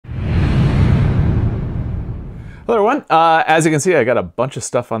Hello everyone. As you can see, I got a bunch of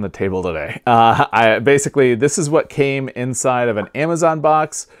stuff on the table today. Basically, this is what came inside of an Amazon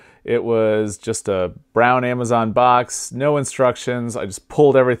box. It was just a brown Amazon box, no instructions. I just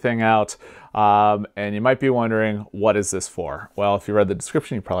pulled everything out. And you might be wondering, what is this for? Well, if you read the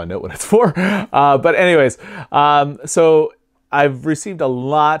description, you probably know what it's for. But anyways, so I've received a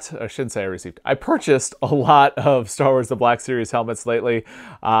lot, I shouldn't say I received, I purchased a lot of Star Wars The Black Series helmets lately.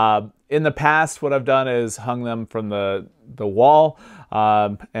 In the past, what I've done is hung them from the wall.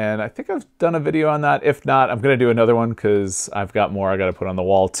 And I think I've done a video on that. If not, I'm going to do another one because I've got more I got to put on the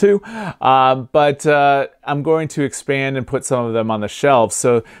wall too. But I'm going to expand and put some of them on the shelves.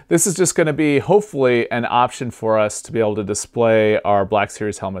 So this is just going to be hopefully an option for us to be able to display our Black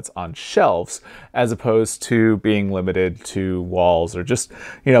Series helmets on shelves as opposed to being limited to walls or just,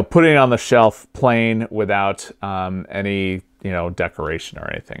 you know, putting it on the shelf plain without any, you know, decoration or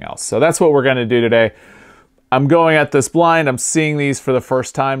anything else. So that's what we're going to do today. I'm going at this blind. I'm seeing these for the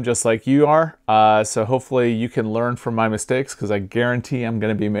first time, just like you are. So hopefully you can learn from my mistakes because I guarantee I'm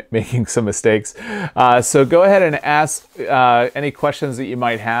going to be making some mistakes. So go ahead and ask any questions that you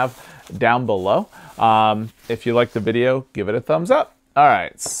might have down below. If you like the video, give it a thumbs up. All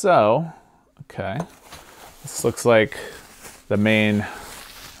right, so, okay. This looks like the main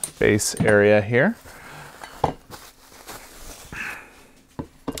base area here.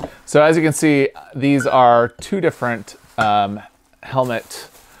 So as you can see, these are two different helmet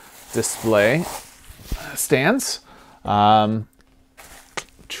display stands. Okay,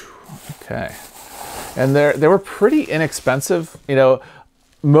 and they were pretty inexpensive. You know,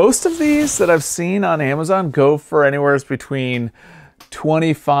 most of these that I've seen on Amazon go for anywhere between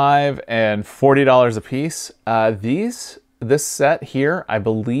 $25 and $40 a piece. This set here, I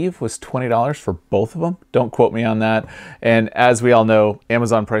believe, was $20 for both of them. Don't quote me on that. And as we all know,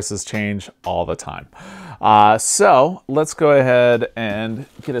 Amazon prices change all the time. So let's go ahead and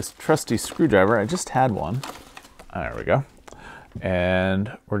get a trusty screwdriver. I just had one. There we go.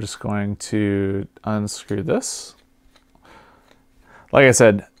 And we're just going to unscrew this. Like I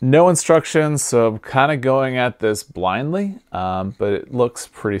said, no instructions, so I'm kind of going at this blindly, but it looks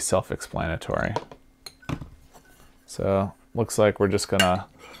pretty self-explanatory. So looks like we're just gonna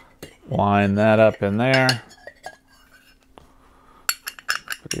line that up in there.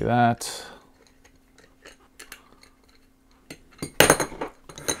 Do that.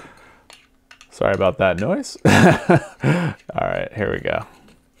 Sorry about that noise. All right, here we go.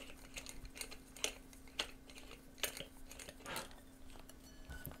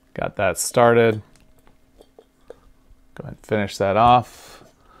 Got that started. Go ahead and finish that off.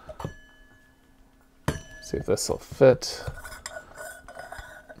 See if this will fit.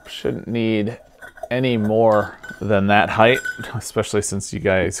 Shouldn't need any more than that height, especially since you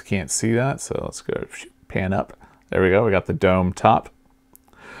guys can't see that. So let's go pan up. There we go. We got the dome top.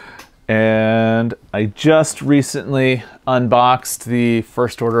 And I just recently unboxed the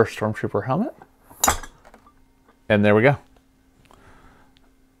First Order Stormtrooper helmet. And there we go.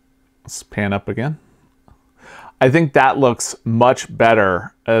 Let's pan up again. I think that looks much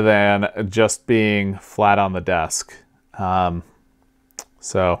better than just being flat on the desk.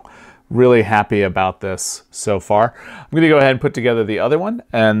 So really happy about this so far. I'm going to go ahead and put together the other one,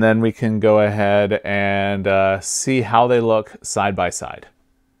 and then we can go ahead and see how they look side by side.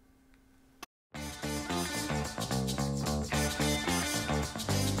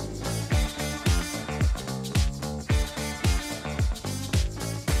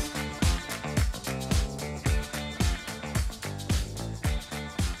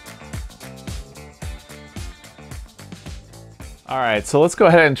 All right, so let's go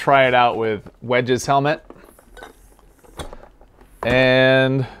ahead and try it out with Wedge's helmet.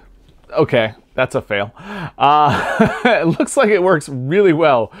 And okay, that's a fail. It looks like it works really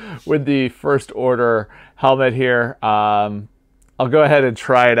well with the First Order helmet here. I'll go ahead and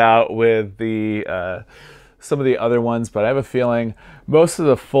try it out with the some of the other ones, but I have a feeling most of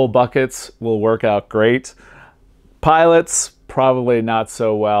the full buckets will work out great. Pilots, probably not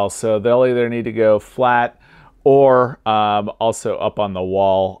so well. So they'll either need to go flat or also up on the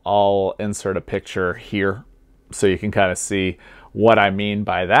wall. I'll insert a picture here so you can kind of see what I mean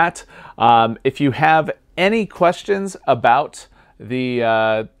by that. If you have any questions about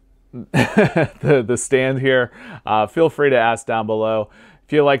the the stand here, feel free to ask down below.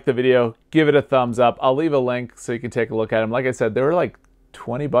 If you like the video, give it a thumbs up. I'll leave a link so you can take a look at them. Like I said, they were like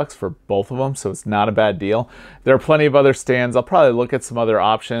 20 bucks for both of them, so it's not a bad deal. There are plenty of other stands. I'll probably look at some other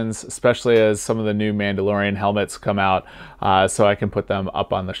options, especially as some of the new Mandalorian helmets come out, so I can put them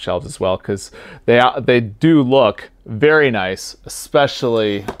up on the shelves as well, because they do look very nice,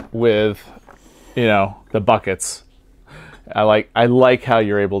 especially with you know, the buckets. I like how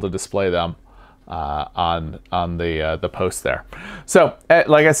you're able to display them on the post there. So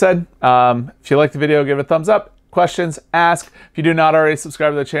like I said, if you like the video, give it a thumbs up. Questions, ask. If you do not already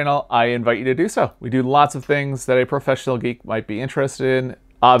subscribe to the channel, I invite you to do so. We do lots of things that a professional geek might be interested in.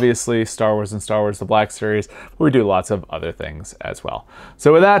 Obviously, Star Wars and Star Wars The Black Series, but we do lots of other things as well.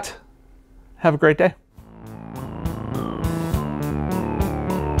 So with that, have a great day.